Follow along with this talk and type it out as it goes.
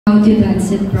how to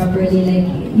dance it properly,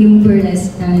 like yung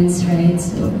burlesque dance, right?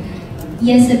 So,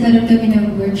 yes, nagkaroon kami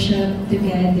ng workshop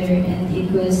together and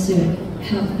it was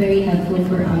very helpful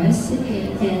for us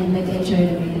and nag-enjoy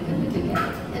naman kami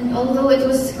together. And although it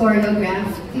was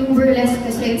choreographed, yung burlesque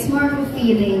kasi, it's more of a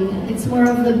feeling, it's more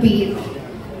of the beat.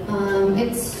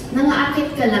 It's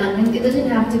nangaakit ka lang, and it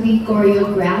doesn't have to be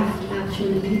choreographed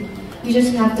actually. You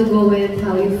just have to go with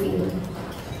how you feel.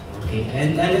 Okay,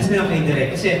 and alas na ako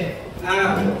direct kasi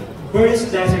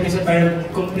burlesque dancer kasi parang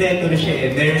kompleto na siya eh.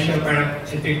 Meron siya parang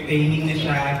entertaining na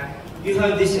siya. You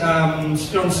have this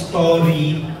strong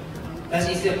story,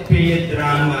 tas is a period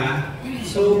drama.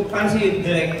 So, parang sa'yo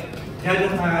direct,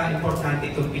 gano'n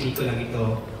ka-importante itong pelikulang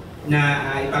ito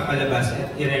na ipapalabas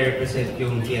at i-represent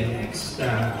yung GMX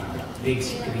sa big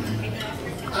screen?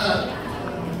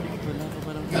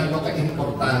 Gano'n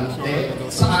ka-importante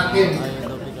sa akin,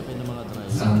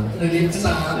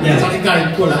 sa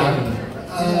regard ko lang,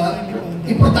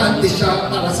 importante siya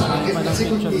para sa akin kasi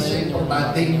kung hindi siya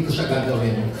importante, hindi ko siya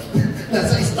gagawin.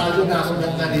 Nasa estado na ako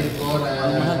ng karir ko na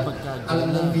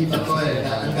alam ng viva ko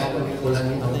na ang gagawin ko lang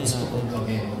yung gusto kong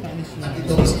gawin. At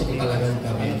ito gusto ko talagang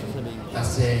gawin.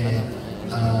 Kasi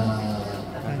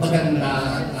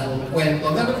maganda ang kwento.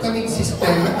 Meron kaming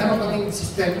system,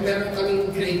 meron kaming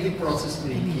creative process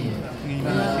Ricky.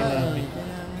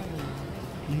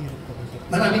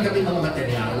 Marami kami mga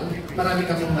material, marami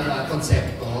kami mga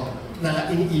konsepto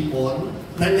na iniipon,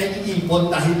 na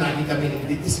naiipon dahil lagi kami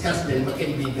nag-discuss din,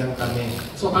 magkaibigan kami.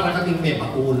 So para kaming may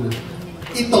baul.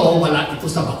 Ito, wala ito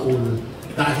sa baul.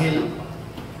 Dahil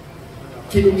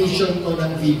kinumission to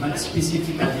ng Viva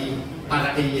specifically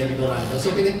para kay Ian Dorado.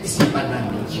 So pinag-isipan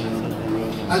namin siya.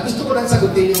 Gusto ko lang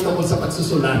sagutin yung tungkol sa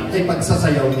pagsusulat ay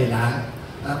pagsasayaw nila.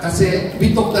 Kasi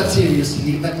we took that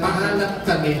seriously. Nagpahanap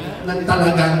kami ng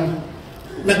talagang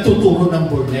nagtuturo ng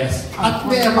burlesque. At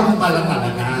meron pala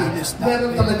talaga.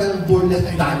 Meron talagang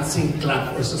burlesque dancing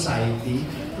club or society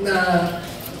na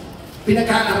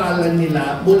pinag-aaralan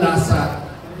nila mula sa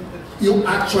yung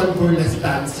actual burlesque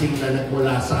dancing na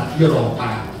nagmula sa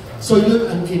Europa. So yun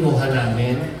ang kinuha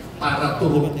namin para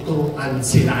turuan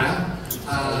sila.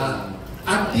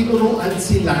 At tinuruan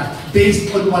sila based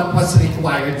on what was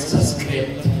required sa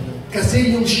script.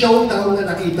 Kasi yung showdown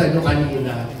na nakita nyo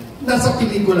kanina, nasa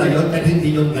pelikula yun, pero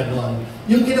hindi yun ganon.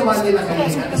 Yung ginawa nila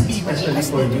kanina is especially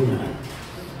for you.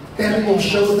 Pero yung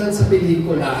showdown sa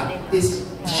pelikula is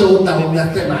showdown na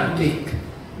thematic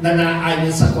na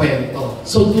naayon sa kwento.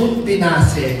 So doon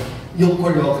pinase yung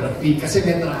choreography kasi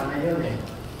may drama yun eh.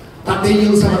 Pati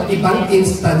yung sa mga ibang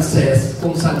instances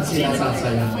kung saan sila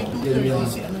sasayaw. Yun yun.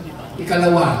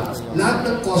 Ikalawa, lahat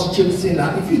ng costumes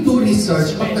nila, if you do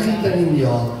research, pag nakita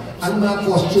ninyo, ang mga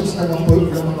costumes ng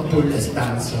mga burlesque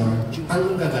dancer, ang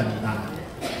gaganda.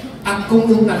 At kung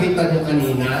yung nakita nyo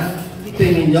kanina,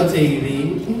 tingin nyo,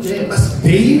 daring, hindi, mas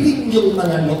daring yung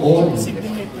mga noon.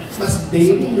 Mas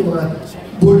daring yung mga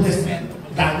burlesque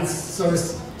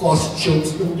dancers costumes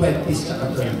ng 20s at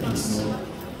 30s.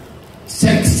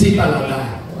 Sexy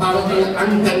talaga. Parang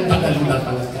ang ganda-ganda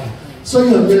talaga. So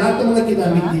yun, yung lahat ng mga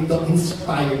ginamit dito,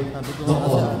 inspired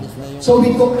noon. So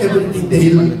we took everything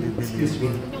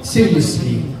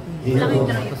seriously.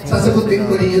 Sasagutin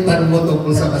ko rin yung tanong mo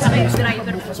tungkol sa masaya.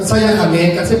 Masaya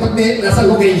kami kasi pag nasa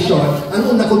location, ang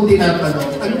una kong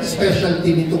tinatanong, anong specialty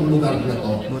nitong lugar na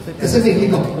to? Kasi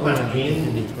hindi ko kumain.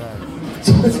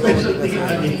 So specialty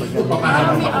namin, kung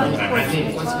papaharap ako ng kakanin,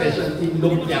 kung specialty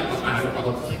lumpia, papaharap ako.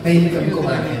 Mahilig kami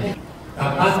kumain.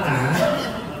 Tapat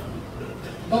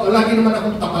Oo, lagi naman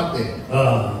akong tapat eh.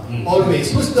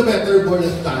 Always. Who's the better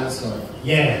burlesque dancer?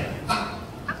 Yeah.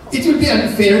 It will be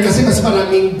unfair kasi mas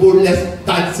maraming burlesque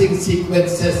dancing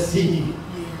sequences si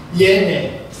Yen eh.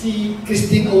 Si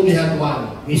Christine only had one.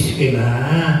 Miskin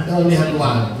na. Only had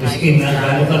one. Miskin na.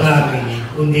 Gano'n karami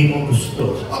kung di mo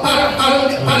gusto.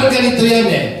 Parang ganito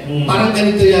yan eh. Parang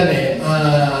ganito yan eh.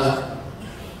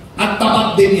 At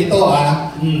tapat din ito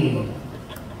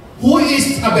Who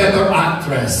is a better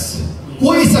actress?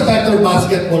 Who is a better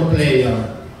basketball player?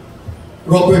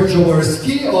 Robert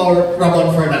Jaworski or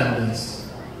Ramon Fernandez?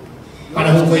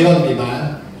 Panahon ko yun, di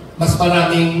ba? Mas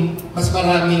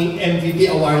maraming MVP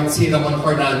award si Ramon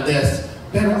Fernandez.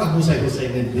 Pero ang husay-husay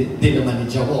din naman ni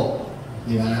Jawo.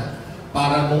 Di ba?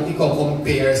 Para mong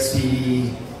i-compare si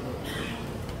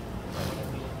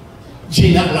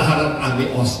Gina Laharan Ami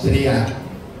Austria.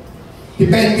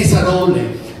 Depende sa role eh.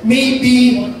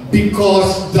 Maybe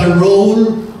because the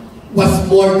role was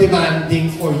more demanding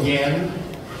for Yen.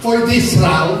 For this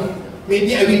round,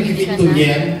 maybe I will give it to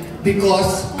Yen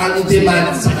because ang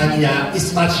demand sa kanya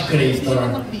is much greater.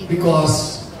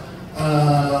 Because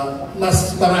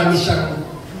mas marami siyang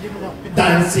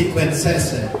dance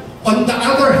sequences. On the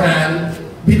other hand,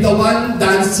 with the one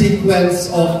dance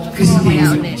sequence of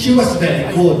Christine, she was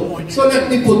very good. So let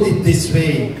me put it this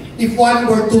way. If one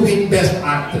were to win Best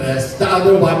Actress, the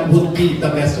other one would be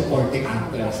the Best Supporting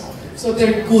Actress. So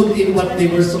they're good in what they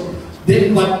were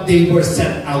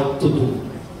set out to do.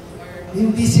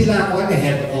 Hindi sila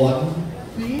head-on.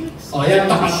 Oh, yan,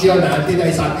 tapat yun ha.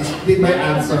 Did my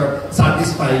answer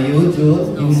satisfy you,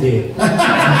 Jude? Hindi.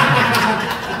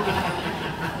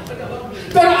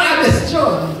 Pero honest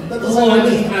yun. That was an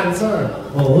honest answer.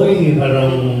 Oo,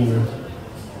 parang...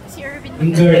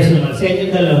 Yung girls naman, sa inyo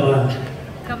dalawa,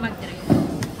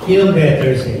 yung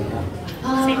better sa inyo?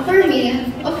 For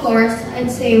me, of course, I'd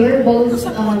say we're both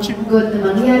good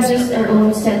naman. We have just our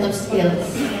own set of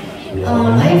skills.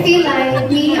 I feel like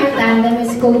me, our tandem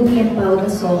is Kobe and Pau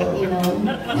Gasol, you know.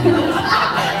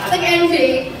 Like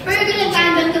MJ, we're gonna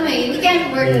tandem kami. We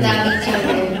can't work without each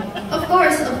other. Of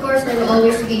course, there will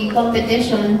always be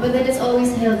competition, but then it's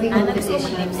always healthy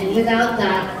competition. And without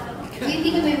that,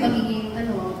 hindi kami magiging,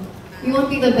 we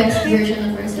won't be the best version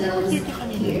of ourselves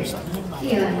here.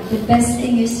 Yeah. The best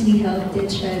thing is we helped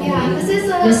each other. Yeah, kasi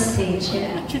the stage,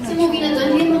 sa movie na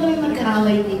to, hindi mo kami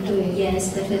magkaaway dito eh.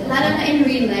 Yes, definitely. Lalo na in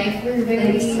real life, we're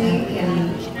very,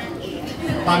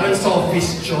 Parang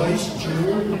Sophie's Choice,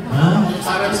 Jude. Ha?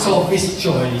 Parang Sophie's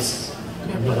Choice.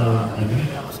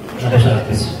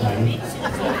 Nakasatisfy.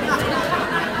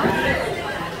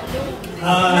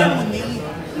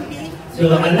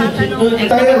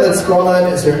 Tayo, let's call on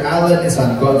Sir Alan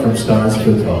Isancon from Stars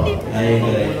Food Hall. Hi,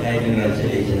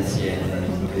 congratulations yan,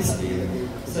 Christine.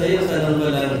 So yung tanong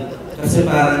ko lang, kasi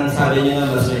parang sabi niyo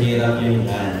nga mas mahirap yung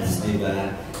dance, di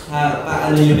ba?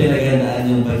 Paano niyo pinagandaan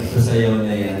yung pagsasayaw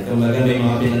na yan? Kumbaga may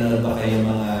mga pinanood pa kayo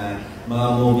mga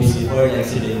movies before, like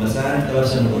si Vilma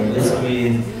Santos, yung Burlesk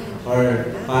Queen, or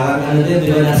parang din, di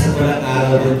ba nasa palang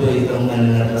araw din po itong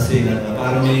nataswing na to?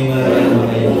 Parang may mga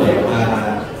kayo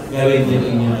para gawin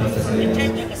din inyong pagsasayaw.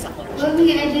 Well,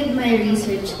 I did my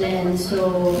research then.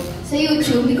 So, sa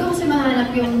YouTube, di ko kasi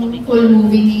mahanap yung full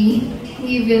movie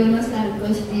ni Vilma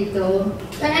Santos dito.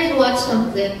 But I watched some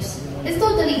clips. It's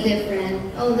totally different.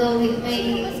 Although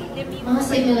may mga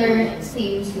similar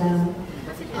themes lang.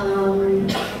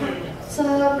 Sa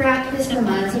practice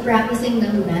naman, sa practicing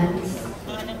ng dance,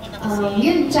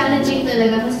 yun, challenging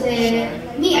talaga kasi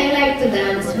I like to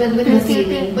dance, but with the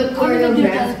feeling. But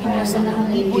choreograph, parang sa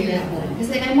nakaka-injure ako.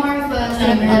 Kasi I'm more of a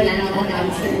singer than a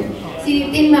dancer. Si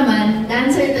Tin naman,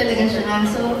 dancer talaga siya.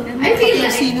 So, I feel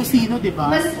like sino-sino, di ba?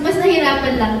 mas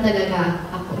nahirapan lang talaga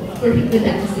ako for the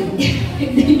dancing.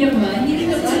 Hindi naman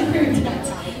super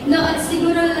dance. No,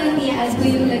 siguro lang i-add ko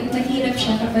yung mahirap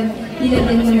siya kapag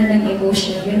nilagyan mo na ng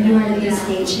emotion when you are on the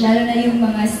stage. Lalo na yung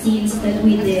mga scenes that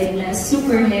we did na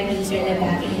super heavy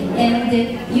talaga. And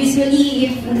usually,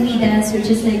 if we dance, we're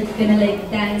just gonna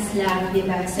dance lang, di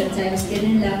ba? Sometimes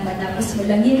ganun lang, matapos mo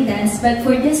lang yung dance. But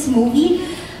for this movie,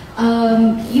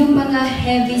 yung mga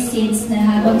heavy scenes na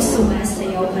habang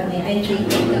sumasayaw kami, I think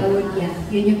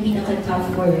yun yung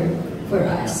pinaka-tough for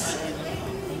us.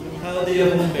 How do you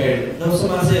compare? Nung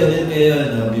sumasayaw din kayo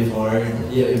before,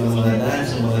 yung ibang mga dance,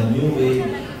 yung mga new wave,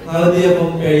 how do you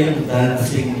compare yung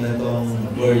dancing na tong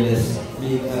burlesque,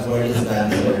 being a burlesque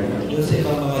dancer, yung sa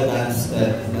ibang mga dance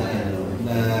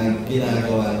na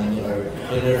ginagawa ninyo or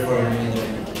performing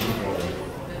before?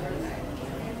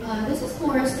 This is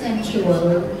more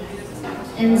sensual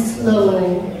and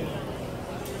slow.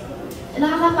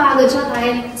 Nakakapagod siya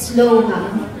kahit slow ka.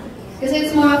 Kasi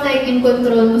it's more of in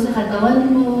control mo sa katawan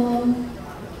mo.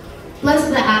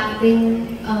 Plus the acting,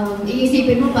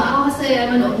 iisipin mo pa, kasi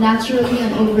naturally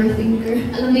an overthinker.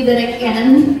 Alam ni Direk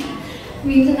yan.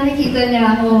 Minsan nakikita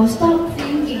niya ako, stop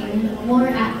thinking, more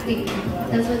acting.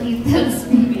 That's what he tells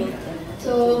me.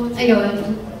 So,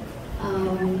 ayun.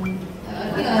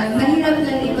 Mahirap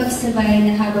lang ipagsabay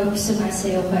na habang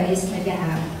sumasayaw ka is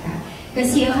nag-a-act ka.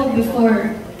 Kasi ako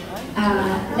before,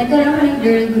 nagkaroon ko ng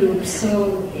girl group,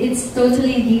 so it's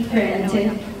totally different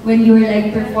when you're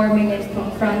performing it in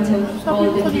front of all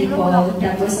the people.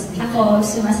 Tapos ako,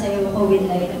 sumasayaw ako with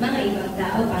mga ibang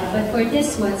tao pa. But for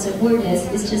this one, so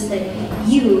Burlesk, it's just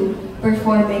you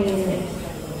performing in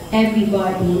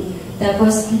everybody.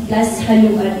 Tapos plus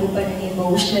haluan mo pa ng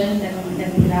emotion,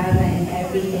 ng drama and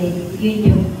everything. Yun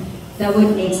yung that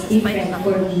would make different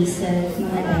for me sa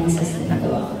mga dances na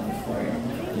nagawa ko before.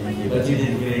 But you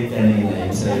did great kanina.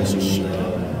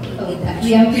 Oh,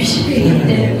 we appreciate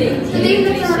it. Today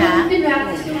na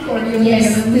pinractice yung choreo.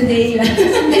 Yes, today lang.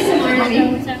 This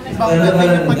morning.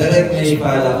 Direct may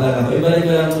follow-up lang ako. Ibalik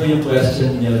ko lang po yung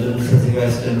question niyo dun sa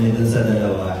question niyo dun sa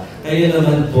dalawa. Kayo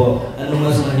naman po, anong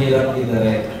mas mahirap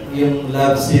i-direct? Yung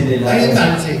love scene nila? Ay,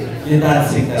 dancing. Yung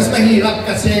dancing Mas talaga. mahirap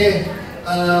kasi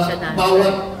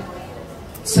bawat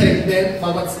segment,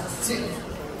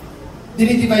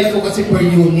 dinidivide ko kasi per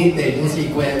unit yung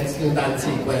sequence, yung dance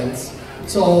sequence.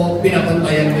 So,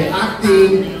 binabantayan mo yung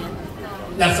acting,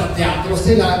 nasa teatro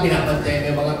sila,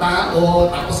 binabantayan yung mga tao,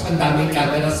 tapos ang daming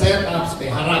camera setups, may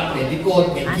harap, may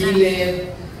likod, may gilid.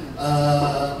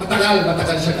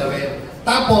 Matagal siya gawin.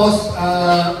 Tapos,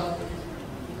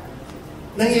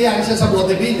 nangyayari siya sa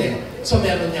vaudeville. So,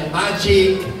 meron niyang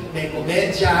magic, may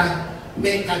komedya,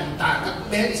 may kanta,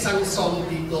 may isang song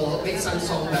dito, may isang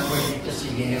song number dito si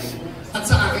Yen. At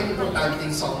sa akin, importante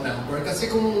yung song number. Kasi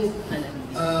kung,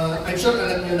 I'm sure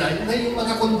alam nyo na yung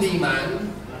mga kundiman,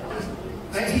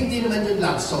 ay hindi naman yung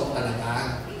love song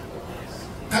talaga.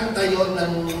 Kanta yon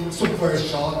ng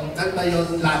subversion, kanta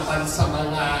yon laban sa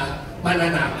mga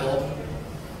mananakop.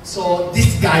 So,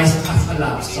 disguised as a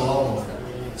love song.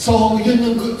 So, yun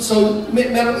yung, so,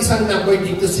 merong isang number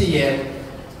dito si Yen,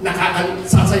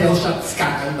 sasayaw siya,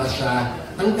 kakanta siya.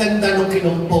 Ang ganda nung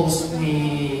kinompose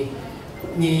ni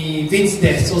Vince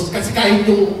Desos, kasi kahit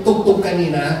yung tugtog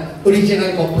kanina,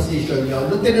 original composition yun.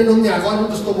 Nung tinanong niya ako, anong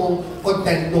gusto mong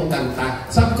content nung kanta?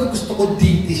 Sabi ko, gusto ko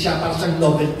ditty siya, para siyang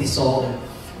novelty song,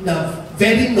 na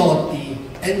very naughty,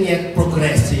 and yet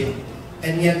progressive,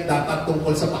 and yet dapat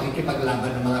tungkol sa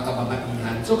pakikipaglaban ng mga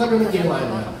kababaihan. So, ganun ang ginawa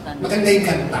niya. Maganda yung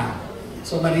kanta.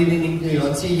 So, maririnig niyo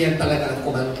yun, si Yen talaga ang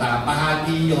kumanta.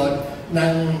 Bahagi yun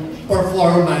ng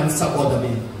performance sa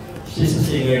vaudeville. She's a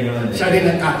singer naman. Siya rin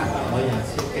ang kakatawa.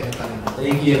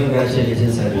 Thank you.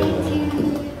 Congratulations, everyone.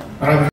 Maraming